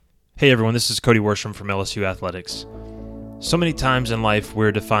Hey everyone, this is Cody Worsham from LSU Athletics. So many times in life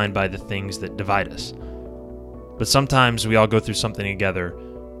we're defined by the things that divide us. But sometimes we all go through something together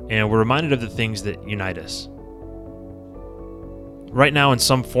and we're reminded of the things that unite us. Right now, in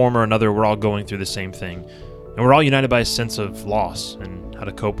some form or another, we're all going through the same thing. And we're all united by a sense of loss and how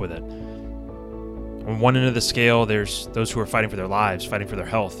to cope with it. On one end of the scale, there's those who are fighting for their lives, fighting for their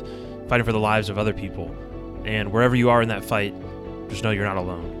health, fighting for the lives of other people. And wherever you are in that fight, just know you're not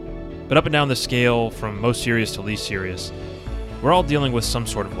alone. But up and down the scale, from most serious to least serious, we're all dealing with some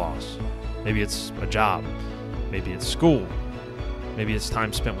sort of loss. Maybe it's a job, maybe it's school, maybe it's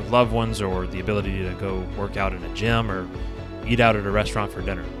time spent with loved ones or the ability to go work out in a gym or eat out at a restaurant for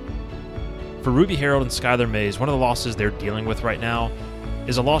dinner. For Ruby Harold and Skylar Mays, one of the losses they're dealing with right now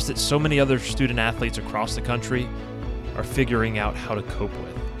is a loss that so many other student athletes across the country are figuring out how to cope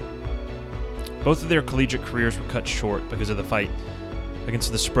with. Both of their collegiate careers were cut short because of the fight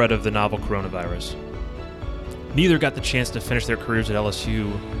against the spread of the novel coronavirus. Neither got the chance to finish their careers at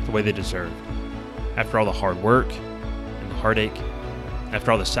LSU the way they deserved. After all the hard work and the heartache,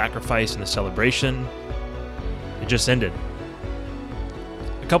 after all the sacrifice and the celebration, it just ended.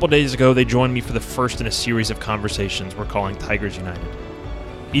 A couple days ago, they joined me for the first in a series of conversations we're calling Tigers United.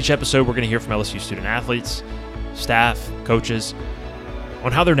 Each episode, we're going to hear from LSU student athletes, staff, coaches,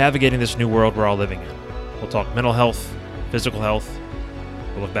 on how they're navigating this new world we're all living in. We'll talk mental health, physical health.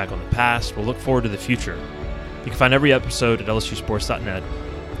 We'll look back on the past. We'll look forward to the future. You can find every episode at lsusports.net,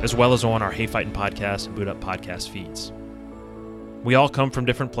 as well as on our Hey Fightin' podcast and Boot Up podcast feeds. We all come from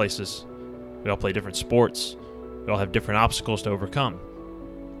different places. We all play different sports. We all have different obstacles to overcome.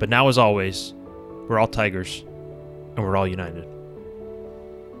 But now, as always, we're all Tigers, and we're all united.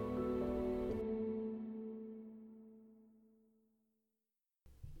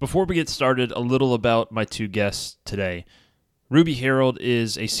 Before we get started, a little about my two guests today. Ruby Harold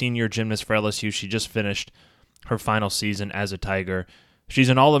is a senior gymnast for LSU. She just finished her final season as a Tiger. She's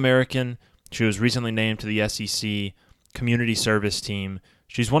an All-American. She was recently named to the SEC Community Service Team.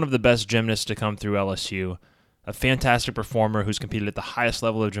 She's one of the best gymnasts to come through LSU, a fantastic performer who's competed at the highest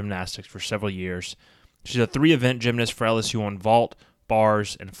level of gymnastics for several years. She's a three-event gymnast for LSU on vault,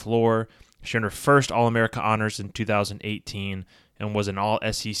 bars, and floor. She earned her first All-America honors in 2018 and was an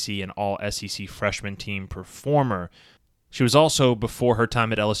All-SEC and All-SEC freshman team performer. She was also, before her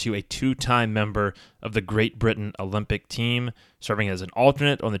time at LSU, a two-time member of the Great Britain Olympic team, serving as an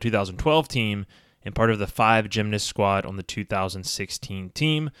alternate on the 2012 team and part of the 5-gymnast squad on the 2016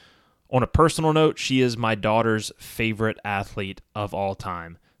 team. On a personal note, she is my daughter's favorite athlete of all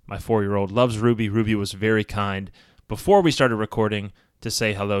time. My 4-year-old loves Ruby. Ruby was very kind before we started recording to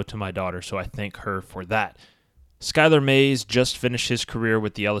say hello to my daughter, so I thank her for that. Skylar Mays just finished his career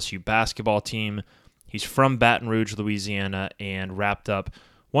with the LSU basketball team. He's from Baton Rouge, Louisiana, and wrapped up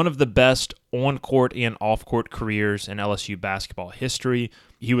one of the best on-court and off-court careers in LSU basketball history.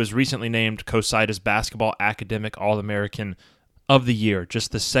 He was recently named COSIDA's Basketball Academic All-American of the Year,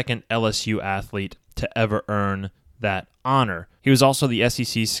 just the second LSU athlete to ever earn that honor. He was also the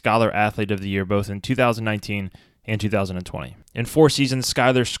SEC Scholar Athlete of the Year, both in 2019 and 2020. In 4 seasons,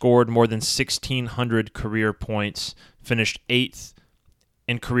 Skylar scored more than 1,600 career points, finished 8th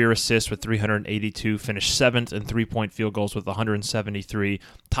in career assists with 382, finished 7th in three-point field goals with 173,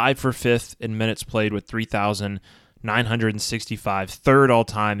 tied for 5th in minutes played with 3,965, third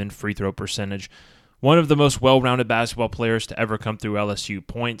all-time in free throw percentage. One of the most well-rounded basketball players to ever come through LSU.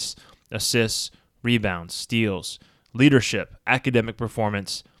 Points, assists, rebounds, steals, leadership, academic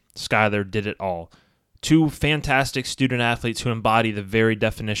performance. Skylar did it all. 2 fantastic student athletes who embody the very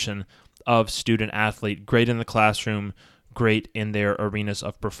definition of student athlete. Great in the classroom, great in their arenas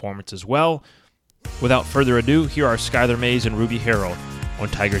of performance as well. Without further ado, here are Skylar Mays and Ruby Harold on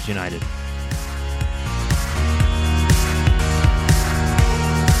Tigers United.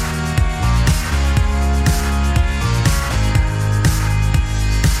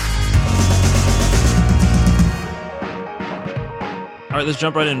 All right, let's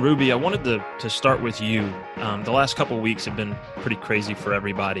jump right in. Ruby, I wanted to start with you. The last couple of weeks have been pretty crazy for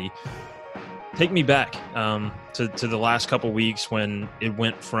everybody. Take me back to the last couple of weeks when it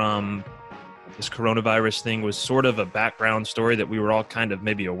went from this coronavirus thing was sort of a background story that we were all kind of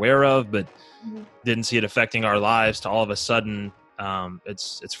maybe aware of, but didn't see it affecting our lives, to all of a sudden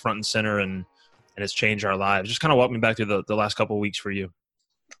it's front and center and it's changed our lives. Just kind of walk me back through the last couple of weeks for you.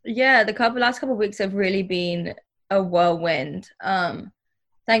 Yeah, last couple of weeks have really been a whirlwind.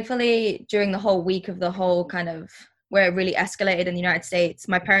 Thankfully, during the whole week of the whole kind of where it really escalated in the United States,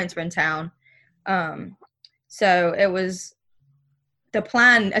 my parents were in town. So it was, the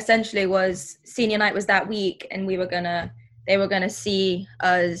plan essentially was senior night was that week and we were going to they were going to see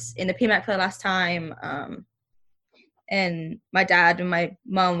us in the PMAC for the last time. And my dad and my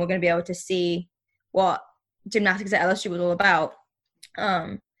mom were going to be able to see what gymnastics at LSU was all about.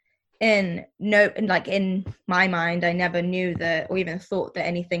 And like in my mind, I never knew that or even thought that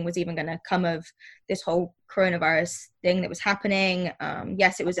anything was even going to come of this whole coronavirus thing that was happening.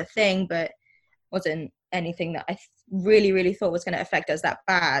 Yes, it was a thing, but wasn't anything that I really, really thought was going to affect us that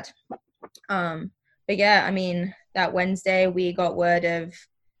bad. But yeah, I mean, that Wednesday we got word of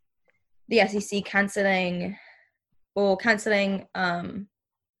the SEC canceling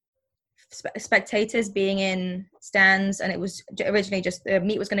spectators being in stands, and it was originally just the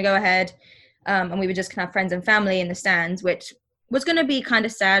meet was going to go ahead, and we were just going to have friends and family in the stands, which was going to be kind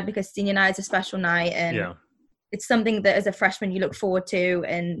of sad because senior night is a special night, and it's something that as a freshman you look forward to,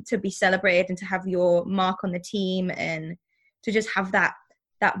 and to be celebrated and to have your mark on the team, and to just have that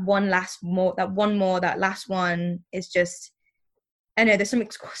last one is just, I know there's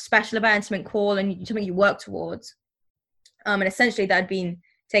something special about it, and something cool and something you work towards. And essentially that had been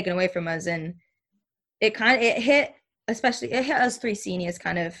taken away from us, and it hit us three seniors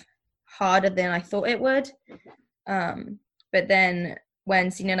kind of harder than I thought it would. But then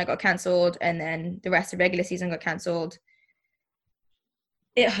when senior night got cancelled and then the rest of regular season got cancelled,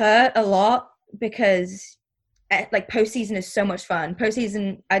 it hurt a lot because like postseason is so much fun.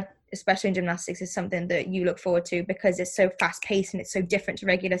 Postseason, especially in gymnastics, is something that you look forward to because it's so fast paced and it's so different to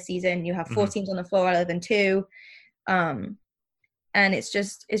regular season. You have 4 teams on the floor rather than 2. And it's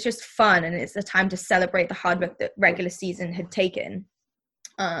just fun, and it's the time to celebrate the hard work that regular season had taken.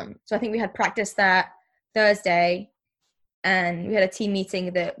 So I think we had practice that Thursday, and we had a team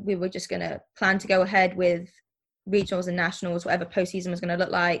meeting that we were just going to plan to go ahead with regionals and nationals, whatever postseason was going to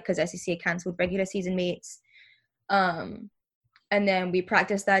look like, because SEC had cancelled regular season meets. And then we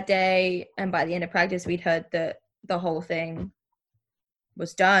practiced that day, and by the end of practice, we'd heard that the whole thing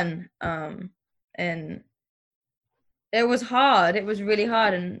was done. And it was hard. It was really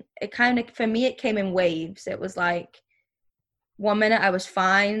hard. And it kind of, for me, it came in waves. It was like 1 minute I was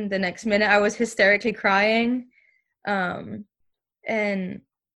fine. The next minute I was hysterically crying. And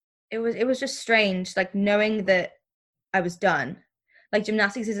it was just strange, like knowing that I was done. Like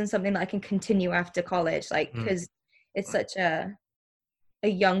gymnastics isn't something that I can continue after college, like, because it's such a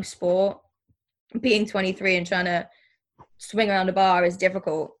young sport. Being 23 and trying to swing around a bar is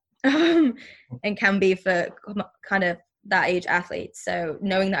difficult. And can be for kind of that age athletes. So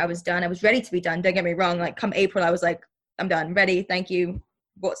knowing that I was done, I was ready to be done. Don't get me wrong. Like come April, I was like, I'm done, ready. Thank you.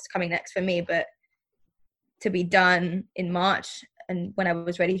 What's coming next for me? But to be done in March and when I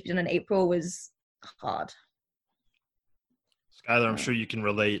was ready to be done in April was hard. Skylar, I'm sure you can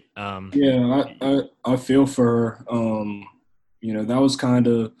relate. Yeah, I feel for her. That was kind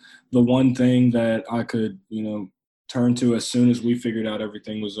of the one thing that I could, turn to as soon as we figured out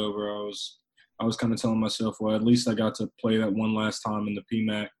everything was over. I was kind of telling myself, well, at least I got to play that one last time in the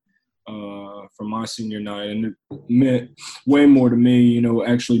PMAC for my senior night, and it meant way more to me,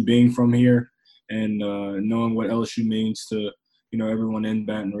 actually being from here and knowing what LSU means to, everyone in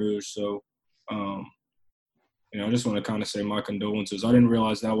Baton Rouge. So, I just want to kind of say my condolences. I didn't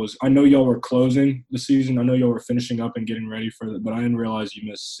realize I know y'all were closing the season. I know y'all were finishing up and getting ready for it, but I didn't realize you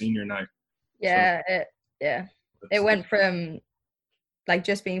missed senior night. Yeah, so, it went from like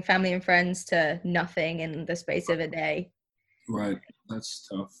just being family and friends to nothing in the space of a day. Right. That's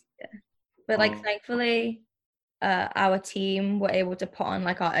tough. Yeah. But thankfully, our team were able to put on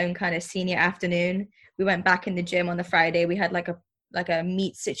like our own kind of senior afternoon. We went back in the gym on the Friday. We had like a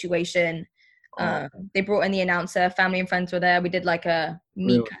meet situation. They brought in the announcer, family and friends were there. We did like a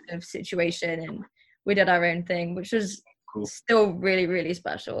meet kind of situation, and we did our own thing, which was still really, really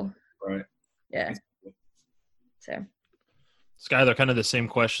special. Right. Yeah. So, Skylar, kind of the same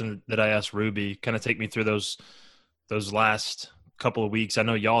question that I asked Ruby. Kind of take me through those last couple of weeks. I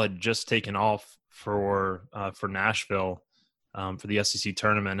know y'all had just taken off for Nashville for the SEC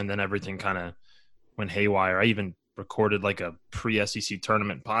tournament, and then everything kind of went haywire. I even recorded like a pre-SEC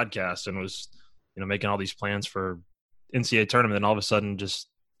tournament podcast and was, making all these plans for NCAA tournament. And all of a sudden, just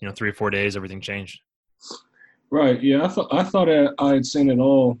 3 or 4 days, everything changed. Right. Yeah. I thought I had seen it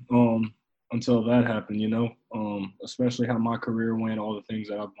all until that happened, especially how my career went, all the things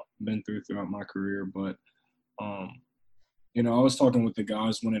that I've been throughout my career. But, I was talking with the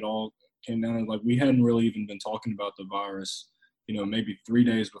guys when it all came down, like we hadn't really even been talking about the virus, maybe 3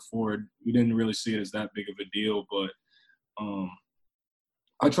 days before. We didn't really see it as that big of a deal, but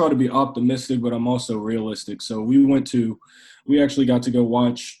I try to be optimistic, but I'm also realistic. So we actually got to go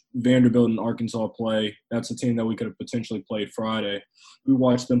watch Vanderbilt and Arkansas play. That's a team that we could have potentially played Friday. We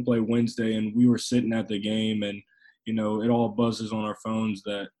watched them play Wednesday, and we were sitting at the game, and it all buzzes on our phones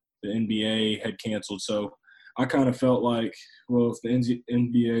that the NBA had canceled. So I kind of felt like, well, if the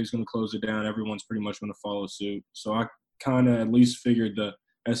NBA is going to close it down, everyone's pretty much going to follow suit. So I kind of at least figured the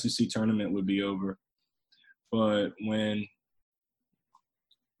SEC tournament would be over. But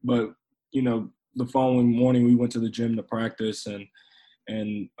the following morning we went to the gym to practice, and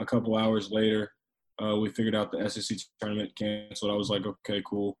a couple hours later we figured out the SEC tournament canceled. I was like, okay,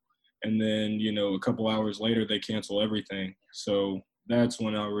 cool. And then, a couple hours later they cancel everything. So that's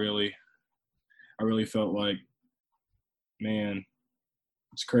when I really felt like, man,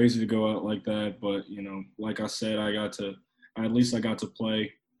 it's crazy to go out like that. But, like I said, I got to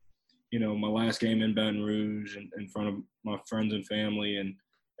play, my last game in Baton Rouge in front of my friends and family and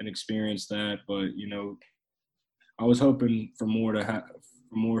experience that. But, I was hoping for more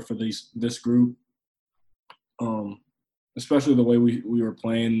for this group, especially the way we were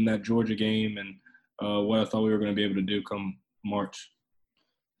playing that Georgia game and what I thought we were going to be able to do come March.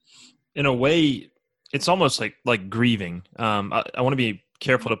 In a way, it's almost like grieving. I want to be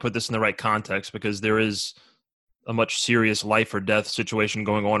careful to put this in the right context because there is a much serious life or death situation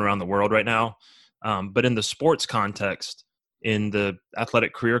going on around the world right now. But in the sports context, in the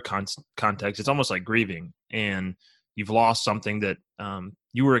athletic career context, it's almost like grieving. And you've lost something that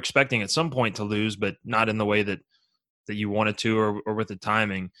you were expecting at some point to lose, but not in the way that you wanted to or with the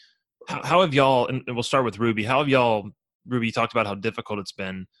timing. How have y'all, and we'll start with Ruby, Ruby talked about how difficult it's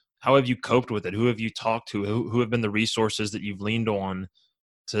been. How have you coped with it? Who have you talked to? Who have been the resources that you've leaned on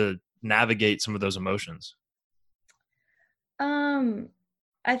to navigate some of those emotions?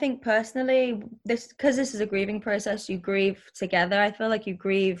 I think personally, because this is a grieving process, you grieve together. I feel like you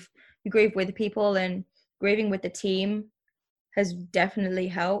grieve with people, and grieving with the team has definitely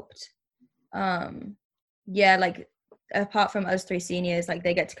helped. Like apart from us three seniors, like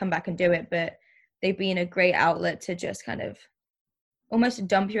they get to come back and do it, but they've been a great outlet to just kind of almost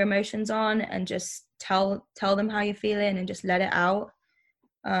dump your emotions on and just tell them how you're feeling and just let it out.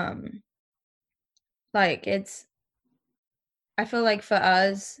 I feel like for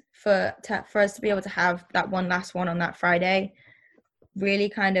us to be able to have that one last one on that Friday really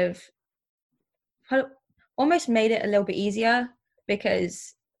kind of almost made it a little bit easier,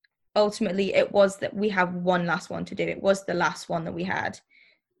 because ultimately it was that we have one last one to do. It was the last one that we had.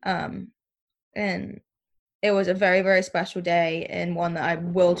 And it was a very, very special day, and one that I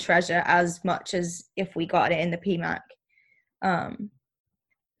will treasure as much as if we got it in the PMAC.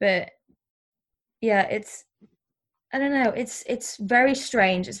 But yeah, I don't know. It's very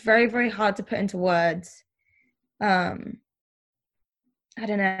strange. It's very, very hard to put into words. I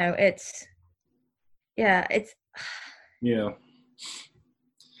don't know. Yeah. Do you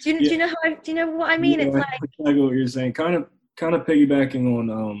know do you know what I mean? Yeah, it's like I get what you're saying. Kind of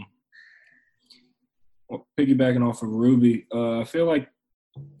piggybacking off of Ruby. I feel like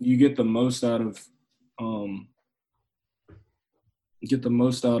you get the most out of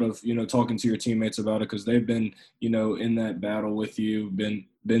talking to your teammates about it, because they've been in that battle with you, been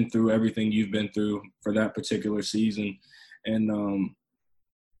through everything you've been through for that particular season. And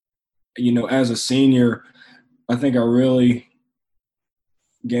as a senior, I think I really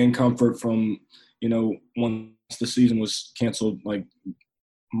gained comfort from once the season was canceled, like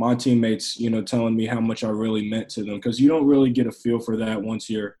my teammates telling me how much I really meant to them, because you don't really get a feel for that when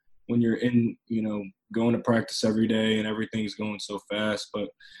you're in going to practice every day and everything's going so fast. But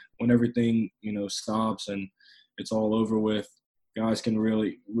when everything stops and it's all over with, guys can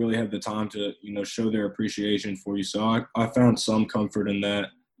really, really have the time to show their appreciation for you. So I found some comfort in that.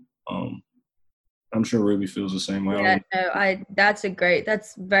 I'm sure Ruby feels the same way. Yeah, no, that's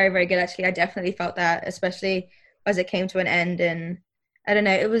very, very good actually. I definitely felt that, especially as it came to an end. And I don't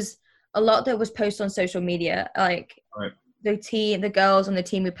know, it was a lot that was posted on social media, like right. The girls on the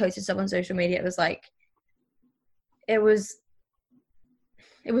team who posted stuff on social media. It was like it was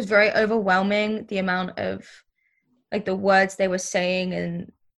very overwhelming, the amount of like the words they were saying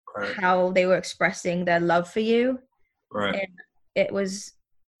and right. how they were expressing their love for you. Right. And it was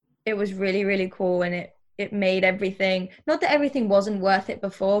really, really cool, and it made everything, not that everything wasn't worth it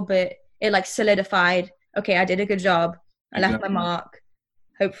before, but it like solidified, okay, I did a good job. I left my mark.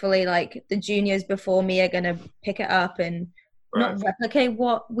 Hopefully like the juniors before me are going to pick it up and not replicate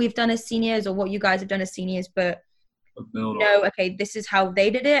what we've done as seniors or what you guys have done as seniors, but okay, this is how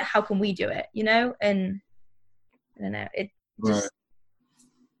they did it. How can we do it? And I don't know, it just,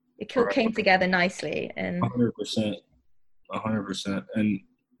 it came together nicely. And 100%.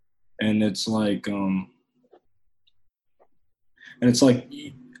 And it's like,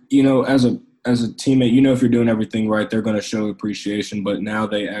 as a teammate, if you're doing everything right, they're going to show appreciation. But now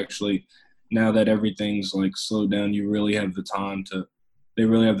they actually, now that everything's like slowed down, they really have the time to,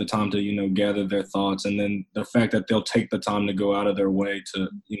 gather their thoughts. And then the fact that they'll take the time to go out of their way to,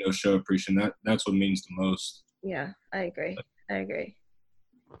 show appreciation, that's what means the most. Yeah, I agree.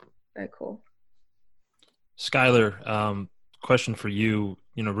 Very cool. Skylar, question for you.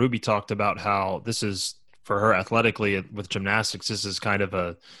 Ruby talked about how this is, for her athletically with gymnastics, this is kind of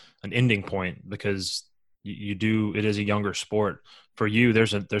an ending point because it is a younger sport. For you,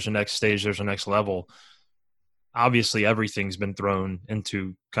 there's a next stage, there's a next level. Obviously everything's been thrown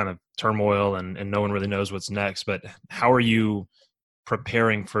into kind of turmoil and no one really knows what's next, but how are you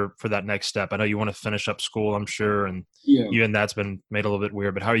preparing for that next step? I know you want to finish up school, I'm sure, and even that's been made a little bit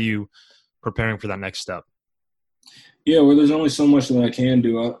weird, but how are you preparing for that next step? Yeah, well, there's only so much that I can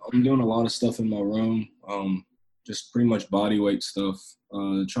do. I'm doing a lot of stuff in my room, just pretty much body weight stuff.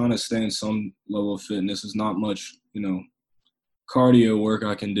 Trying to stay in some level of fitness. Is not much, cardio work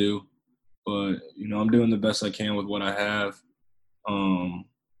I can do, but, I'm doing the best I can with what I have. And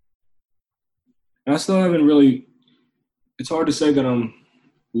I still haven't really – it's hard to say that I'm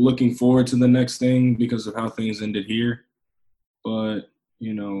looking forward to the next thing because of how things ended here. But,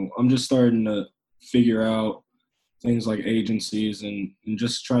 I'm just starting to figure out things like agencies and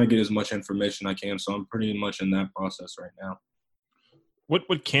just trying to get as much information I can. So I'm pretty much in that process right now.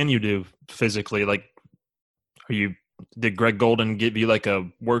 What can you do physically? Like, did Greg Golden give you like a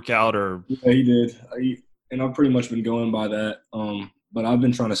workout or? Yeah, he did. And I've pretty much been going by that. But I've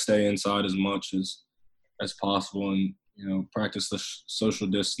been trying to stay inside as much as possible and, practice the social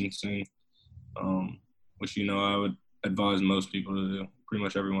distancing, which, I would advise most people to do, pretty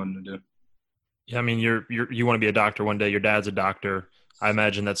much everyone to do. Yeah, I mean, you want to be a doctor one day. Your dad's a doctor. I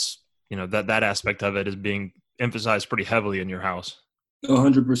imagine that's, that aspect of it is being emphasized pretty heavily in your house.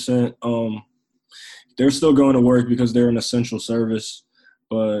 100%. They're still going to work because they're an essential service,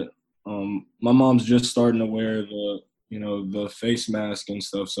 but my mom's just starting to wear the face mask and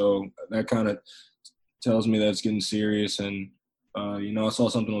stuff. So that kind of tells me that it's getting serious. And I saw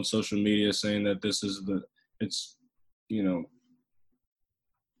something on social media saying that it's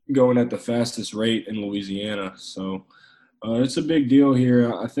going at the fastest rate in Louisiana. So it's a big deal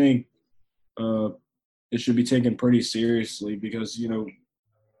here. I think it should be taken pretty seriously because,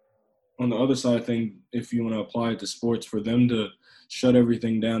 on the other side of things, if you want to apply it to sports, for them to shut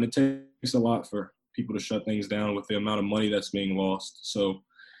everything down, it takes a lot for people to shut things down with the amount of money that's being lost. So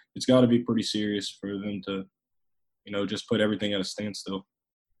it's got to be pretty serious for them to, just put everything at a standstill.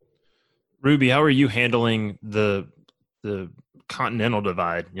 Ruby, how are you handling the continental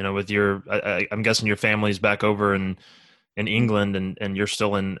divide? With I'm guessing your family's back over in England and you're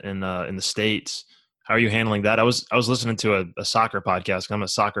still in the States. How are you handling that? I was listening to a soccer podcast. I'm a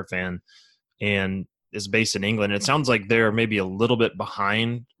soccer fan, and it's based in England. It sounds like they're maybe a little bit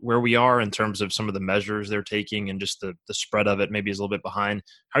behind where we are in terms of some of the measures they're taking, and just the spread of it maybe is a little bit behind.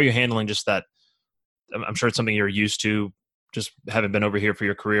 How are you handling just that? I'm sure it's something you're used to, just having been over here for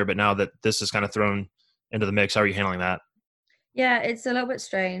your career, but now that this is kind of thrown into the mix, how are you handling that? Yeah, it's a little bit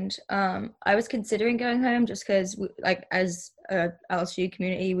strange. I was considering going home just because, as a LSU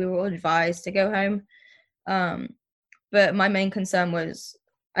community, we were all advised to go home. But my main concern was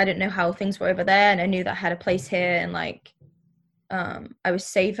I didn't know how things were over there, and I knew that I had a place here, and I was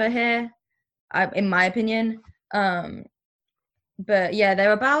safer here, in my opinion. But yeah,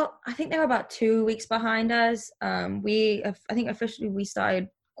 I think they were about 2 weeks behind us. I think officially we started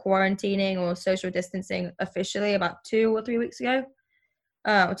quarantining or social distancing officially about 2 or 3 weeks ago,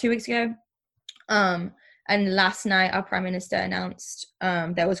 or 2 weeks ago. And last night our prime minister announced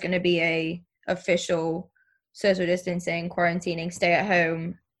there was going to be a official social distancing, quarantining, stay at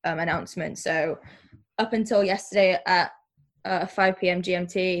home announcement. So up until yesterday at 5 p.m.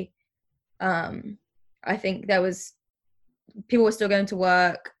 GMT, I think people were still going to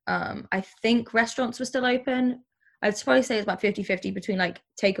work. I think restaurants were still open. I'd probably say it's about 50-50 between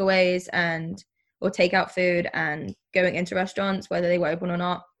takeaways or takeout food and going into restaurants, whether they were open or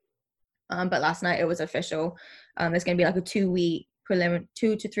not. But last night it was official. There's going to be a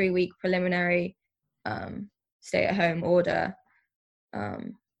 2 to 3 week preliminary stay at home order.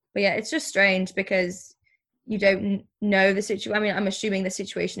 But yeah, it's just strange because you don't know the situation. I mean, I'm assuming the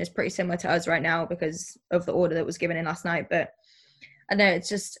situation is pretty similar to us right now because of the order that was given in last night. But I know it's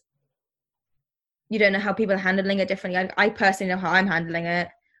just, you don't know how people are handling it differently. I personally know how I'm handling it.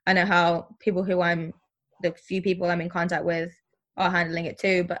 I know how the few people I'm in contact with are handling it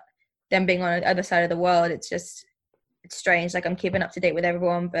too. But them being on the other side of the world, it's strange. I'm keeping up to date with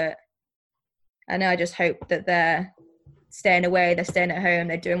everyone, but I know I just hope that they're staying away, they're staying at home,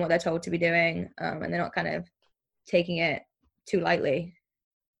 they're doing what they're told to be doing, and they're not kind of taking it too lightly.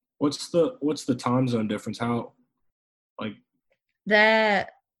 What's the time zone difference? How, like, They're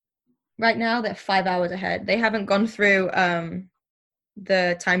right now they're 5 hours ahead. They haven't gone through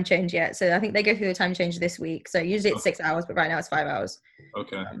the time change yet. So I think they go through the time change this week. So usually it's 6 hours, but right now it's 5 hours.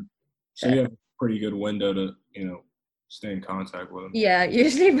 okay. So So you have a pretty good window to, stay in contact with them. yeah,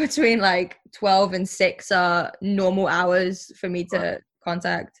 usually between like 12 and 6 are normal hours for me to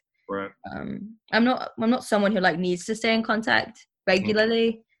contact. Right. I'm not someone who like needs to stay in contact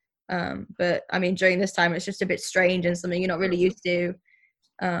regularly. But I mean during this time it's just a bit strange and something you're not really used to.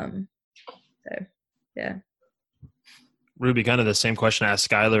 So yeah. Ruby, kind of the same question I asked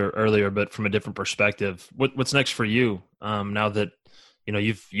Skylar earlier, but from a different perspective. What's next for you? Now that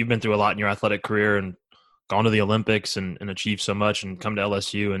you've been through a lot in your athletic career and gone to the Olympics and achieved so much, and come to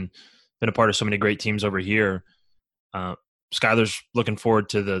LSU and been a part of so many great teams over here. Skylar's looking forward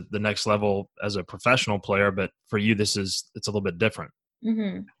to the next level as a professional player, but for you, it's a little bit different.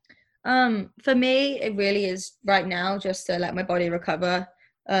 Mm-hmm. For me, it really is right now just to let my body recover.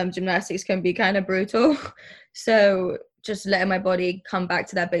 Gymnastics can be kind of brutal, so just letting my body come back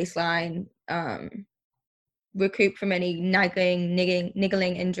to that baseline, recoup from any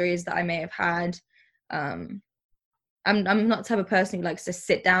niggling injuries that I may have had. I'm not the type of person who likes to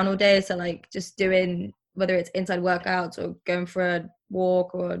sit down all day, so like just doing whether it's inside workouts or going for a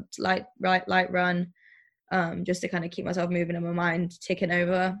walk or light run, just to kind of keep myself moving and my mind ticking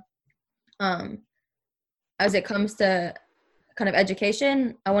over. As it comes to kind of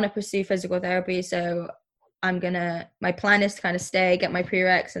education, I want to pursue physical therapy, so my plan is to kind of stay, get my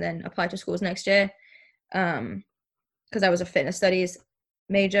prereqs, and then apply to schools next year, because I was a fitness studies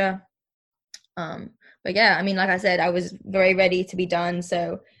major. But yeah, I mean, like I said, I was very ready to be done,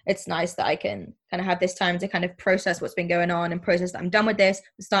 so it's nice that I can kind of have this time to kind of process what's been going on and process that I'm done with this,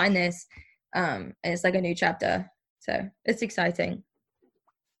 I'm starting this, and it's like a new chapter, so it's exciting.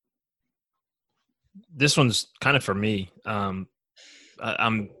 This one's kind of for me. I'm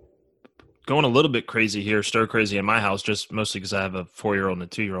going a little bit crazy here, stir crazy in my house, just mostly because I have a 4-year-old and a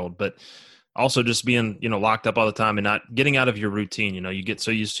 2-year-old, but also just being, locked up all the time and not getting out of your routine. You get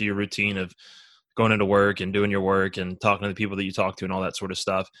so used to your routine of going into work and doing your work and talking to the people that you talk to and all that sort of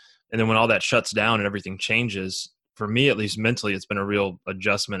stuff. And then when all that shuts down and everything changes, for me, at least mentally, it's been a real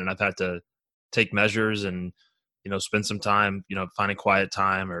adjustment, and I've had to take measures and, spend some time, finding quiet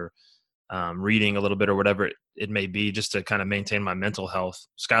time or reading a little bit or whatever it may be, just to kind of maintain my mental health.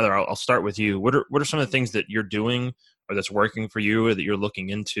 Skylar, I'll start with you. What are some of the things that you're doing or that's working for you or that you're looking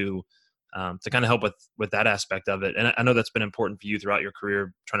into to kind of help with that aspect of it? And I know that's been important for you throughout your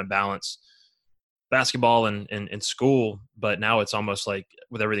career, trying to balance basketball and school, but now it's almost like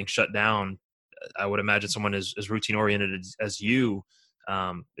with everything shut down, I would imagine someone as routine oriented as you,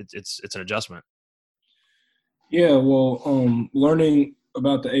 it's an adjustment. Yeah, well, learning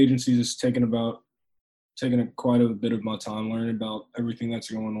about the agencies is taking quite a bit of my time, learning about everything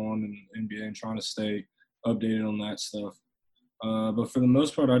that's going on in NBA and trying to stay updated on that stuff. But for the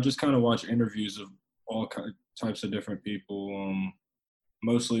most part, I just kind of watch interviews of all types of different people,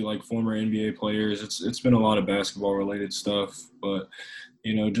 mostly like former NBA players. It's been a lot of basketball related stuff, but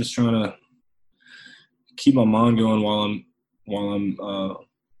just trying to keep my mind going while I'm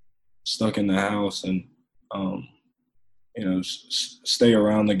stuck in the house and stay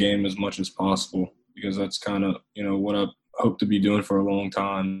around the game as much as possible, because that's kind of what I hope to be doing for a long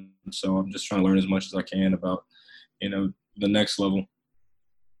time. So I'm just trying to learn as much as I can about the next level.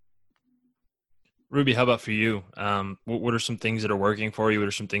 Ruby, how about for you? What are some things that are working for you? What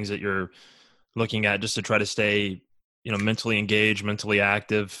are some things that you're looking at just to try to stay, mentally engaged, mentally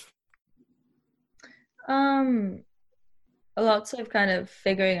active? Lots of kind of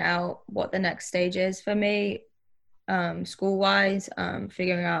figuring out what the next stage is for me, school-wise,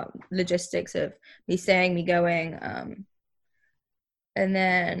 figuring out logistics of me staying, me going, and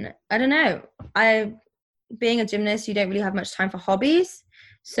then I don't know. Being a gymnast, you don't really have much time for hobbies.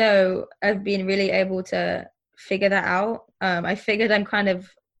 So I've been really able to figure that out. I figured I'm kind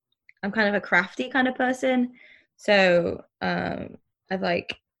of a crafty kind of person. So I've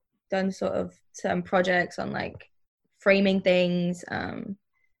like done sort of some projects on like framing things.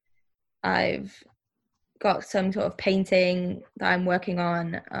 I've got some sort of painting that I'm working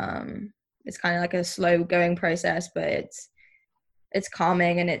on. It's kind of like a slow going process, but it's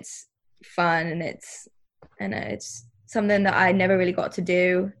calming and it's fun and it's something that I never really got to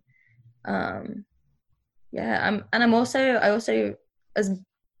do. I also,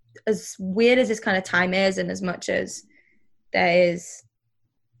 as weird as this kind of time is, and as much as there is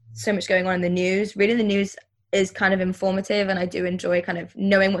so much going on in the news, reading the news is kind of informative, and I do enjoy kind of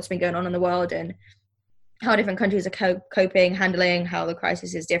knowing what's been going on in the world and how different countries are coping, handling how the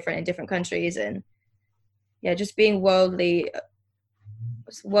crisis is different in different countries, and yeah, just being worldly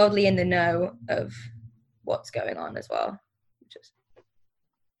in the know of what's going on as well.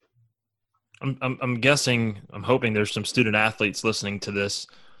 I'm guessing, I'm hoping there's some student athletes listening to this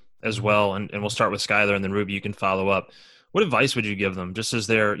as well, and we'll start with Skylar and then Ruby, you can follow up. What advice would you give them, just as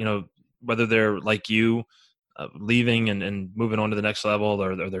they're, whether they're like you, leaving and moving on to the next level,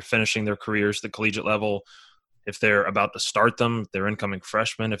 or they're finishing their careers at the collegiate level, if they're about to start them, if they're incoming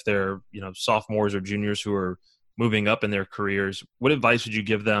freshmen, if they're, sophomores or juniors who are moving up in their careers, what advice would you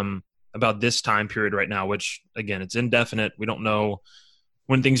give them about this time period right now, which, again, it's indefinite. We don't know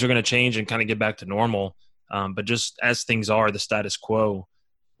when things are going to change and kind of get back to normal. But just as things are, the status quo,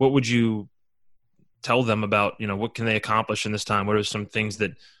 what would you tell them about, what can they accomplish in this time? What are some things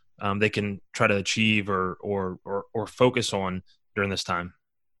that they can try to achieve or focus on during this time?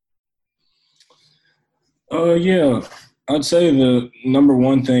 Yeah, I'd say the number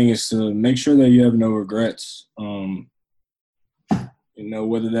one thing is to make sure that you have no regrets.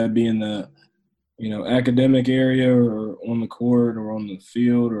 Whether that be in the, academic area or on the court or on the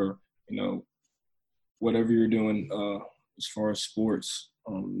field or, whatever you're doing as far as sports.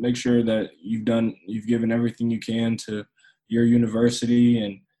 Make sure that you've given everything you can to your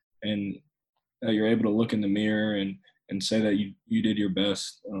university and that you're able to look in the mirror and say that you did your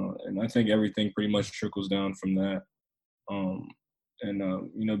best. And I think everything pretty much trickles down from that.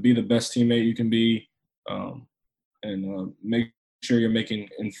 Be the best teammate you can be, and make sure you're making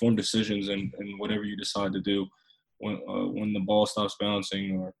informed decisions in whatever you decide to do when the ball stops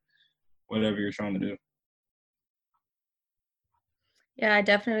bouncing or whatever you're trying to do. Yeah, I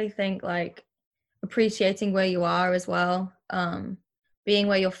definitely think appreciating where you are as well, being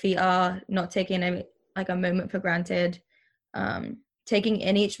where your feet are, not taking a moment for granted, taking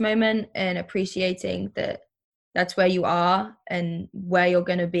in each moment and appreciating that that's where you are and where you're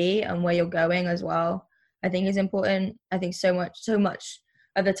going to be and where you're going as well, I think is important. I think so much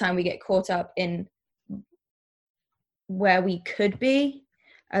of the time we get caught up in where we could be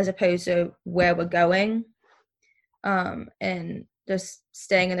as opposed to where we're going, and just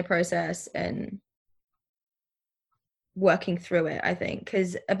staying in the process and working through it, I think,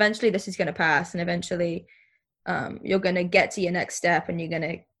 because eventually this is going to pass and eventually you're going to get to your next step and you're going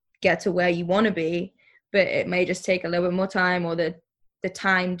to get to where you want to be, but it may just take a little bit more time, or the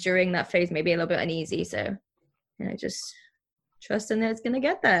time during that phase may be a little bit uneasy. So, just trusting that it's going to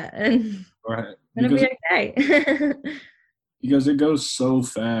get there and right. It's going to be okay. Because it goes so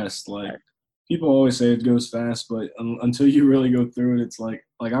fast. People always say it goes fast, but until you really go through it, it's like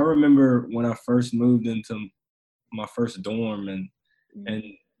I remember when I first moved into my first dorm and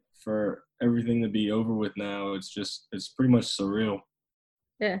for everything to be over with now, it's pretty much surreal.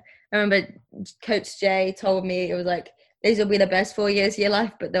 Yeah. I remember Coach Jay told me it was these will be the best 4 years of your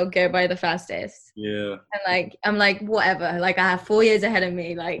life, but they'll go by the fastest. Yeah. And I'm like, whatever. I have 4 years ahead of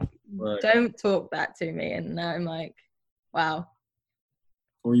me. Right. Don't talk that to me. And now I'm like, wow.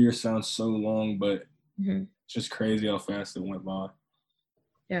 4 years sounds so long, but it's just crazy how fast it went by.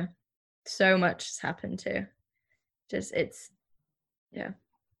 Yeah. So much has happened too. I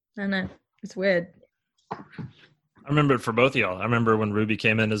don't know. It's weird. I remember it for both of y'all. I remember when Ruby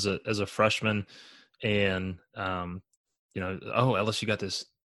came in as a freshman and, LSU got this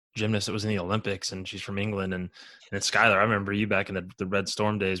gymnast that was in the Olympics and she's from England. And it's Skylar. I remember you back in the Red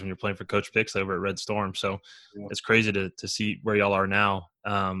Storm days when you're playing for Coach Pix over at Red Storm. So It's crazy to see where y'all are now.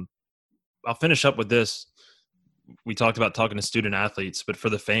 I'll finish up with this. We talked about talking to student athletes, but for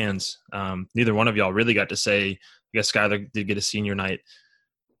the fans, neither one of y'all really got to say, I guess Skylar did get a senior night,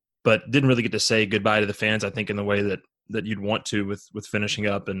 but didn't really get to say goodbye to the fans, I think, in the way that you'd want to with finishing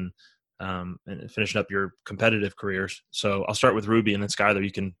up and finishing up your competitive careers. So I'll start with Ruby and then Skylar,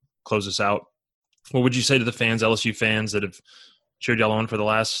 you can close us out. What would you say to the fans, LSU fans that have cheered y'all on for the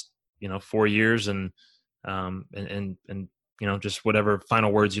last, 4 years and just whatever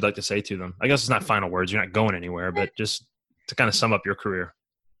final words you'd like to say to them? I guess it's not final words. You're not going anywhere, but just to kind of sum up your career.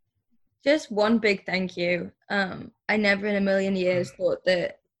 Just one big thank you. I never in a million years thought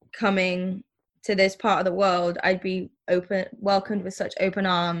that coming to this part of the world, I'd be welcomed with such open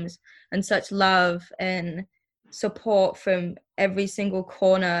arms and such love and support from every single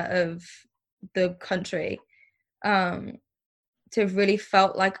corner of the country. To have really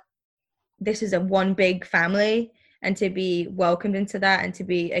felt like this is a one big family, and to be welcomed into that and to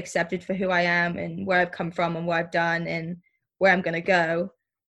be accepted for who I am and where I've come from and what I've done and where I'm going to go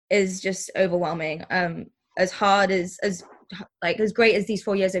is just overwhelming. As hard as great as these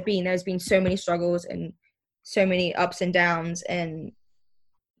 4 years have been, there's been so many struggles and so many ups and downs and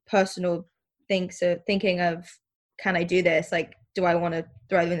personal thinking of, can I do this? Like, do I want to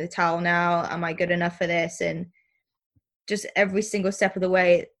throw in the towel now? Am I good enough for this? And just every single step of the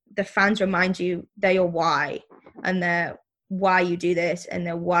way, the fans remind you they're your why, and they're why you do this, and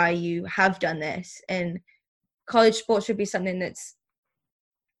they're why you have done this. And college sports should be something that's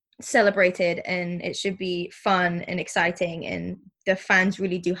celebrated, and it should be fun and exciting, and the fans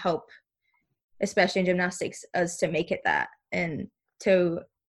really do help, especially in gymnastics, us to make it that, and to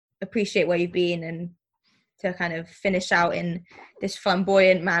appreciate where you've been, and to kind of finish out in this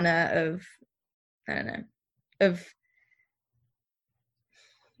flamboyant manner of, I don't know, of,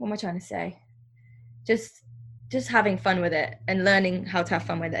 what am I trying to say? Just having fun with it, and learning how to have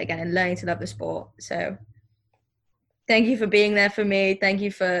fun with it again, and learning to love the sport. So thank you for being there for me. Thank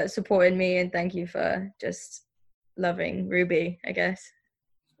you for supporting me, and thank you for just loving Ruby, I guess.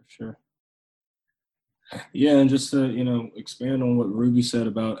 Sure. Yeah, and just to, expand on what Ruby said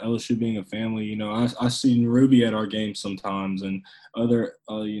about LSU being a family, I seen Ruby at our games sometimes, and other,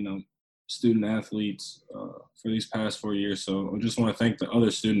 student athletes for these past 4 years. So I just want to thank the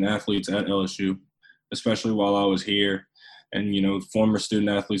other student athletes at LSU, especially while I was here, and, former student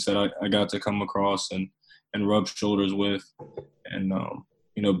athletes that I got to come across and rub shoulders with, and,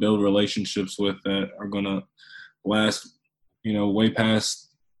 build relationships with that are going to last, way past,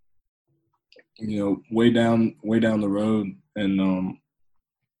 way down the road. And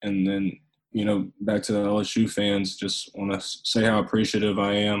then, back to the LSU fans, just want to say how appreciative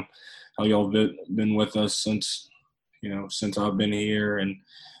I am, how y'all been with us since I've been here, and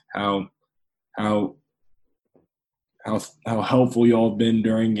how helpful y'all have been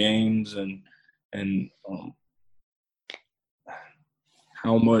during games, and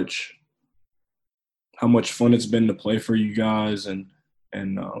how much fun it's been to play for you guys, and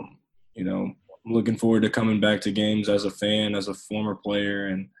I'm looking forward to coming back to games as a fan, as a former player,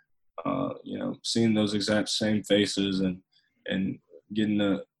 and seeing those exact same faces, and getting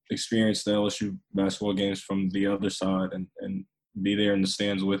to experience the LSU basketball games from the other side, and be there in the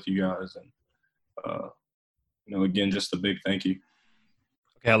stands with you guys. And again, just a big thank you.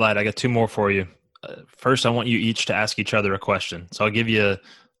 Okay, I lied. I got two more for you. First, I want you each to ask each other a question. So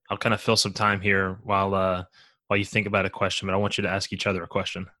I'll kind of fill some time here while you think about a question, but I want you to ask each other a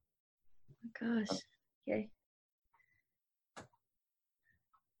question. Oh gosh. Okay.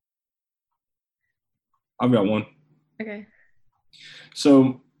 I've got one. Okay.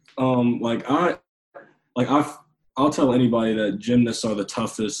 So, I'll tell anybody that gymnasts are the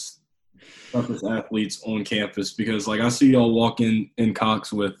toughest athletes on campus, because I see y'all walk in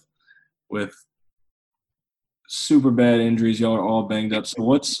Cox with super bad injuries. Y'all are all banged up. So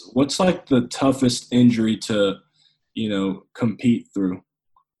what's the toughest injury to, compete through?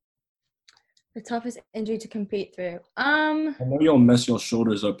 The toughest injury to compete through. I know y'all mess your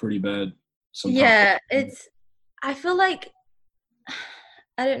shoulders up pretty bad sometimes. Yeah, I feel like,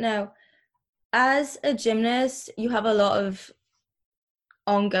 I don't know. As a gymnast, you have a lot of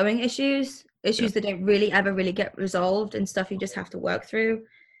ongoing issues that don't really ever really get resolved, and stuff you just have to work through.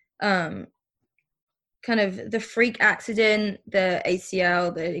 Kind of the freak accident, the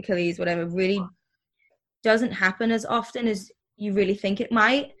ACL, the Achilles, whatever, really doesn't happen as often as you really think it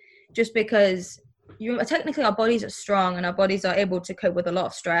might, just because technically our bodies are strong, and our bodies are able to cope with a lot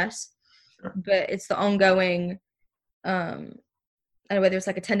of stress. Sure. But it's the ongoing, I don't know whether it's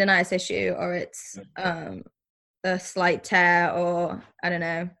like a tendonitis issue, or it's a slight tear, or I don't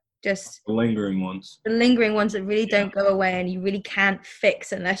know, just the lingering ones that really don't go away, and you really can't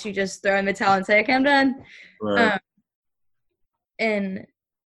fix unless you just throw in the towel and say, okay, I'm done. Right. And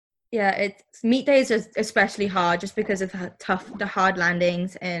yeah, it's meet days are especially hard, just because of how tough the hard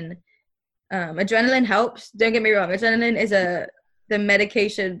landings, and adrenaline helps. Don't get me wrong, adrenaline is the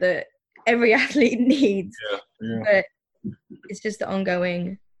medication that every athlete needs. Yeah. But it's just the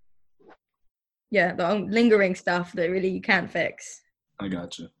ongoing, lingering stuff that really you can't fix. I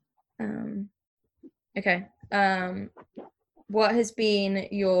gotcha. Okay. What has been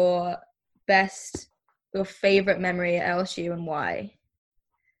your favorite memory at LSU, and why?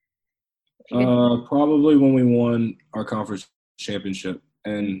 Probably when we won our conference championship,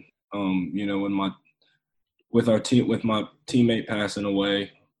 and with my teammate passing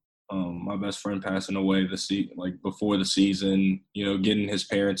away. My best friend passing away before the season, getting his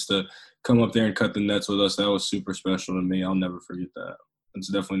parents to come up there and cut the nets with us, that was super special to me. I'll never forget that. It's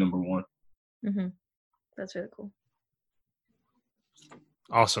definitely number one. Mm-hmm. That's really cool.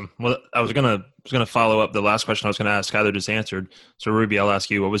 Awesome. Well, I was gonna follow up. The last question I was gonna ask, Heather just answered. So Ruby, I'll ask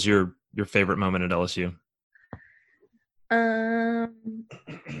you, what was your favorite moment at LSU?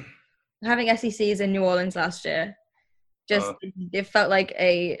 Having SECs in New Orleans last year, it felt like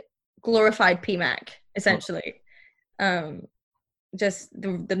a glorified PMAC essentially. Just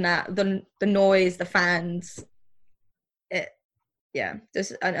the noise, the fans,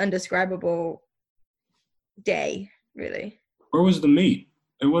 just an undescribable day, really. Where was the meet?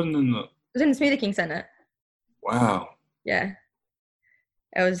 It wasn't in the. It was in the Smoothie King Center. Wow. Yeah,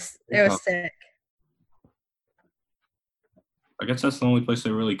 it was sick. I guess that's the only place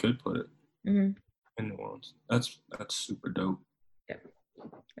they really could put it. Mm-hmm. In New Orleans. That's super dope. Yeah,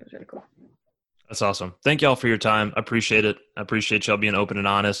 it was really cool. That's awesome. Thank y'all for your time. I appreciate it. I appreciate y'all being open and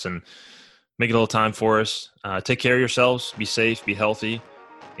honest and making a little time for us. Take care of yourselves. Be safe. Be healthy.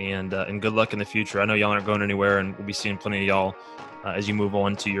 And good luck in the future. I know y'all aren't going anywhere, and we'll be seeing plenty of y'all as you move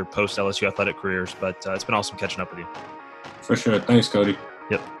on to your post-LSU athletic careers. But it's been awesome catching up with you. For sure. Thanks, Cody.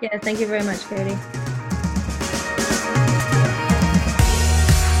 Yep. Yeah, thank you very much, Cody.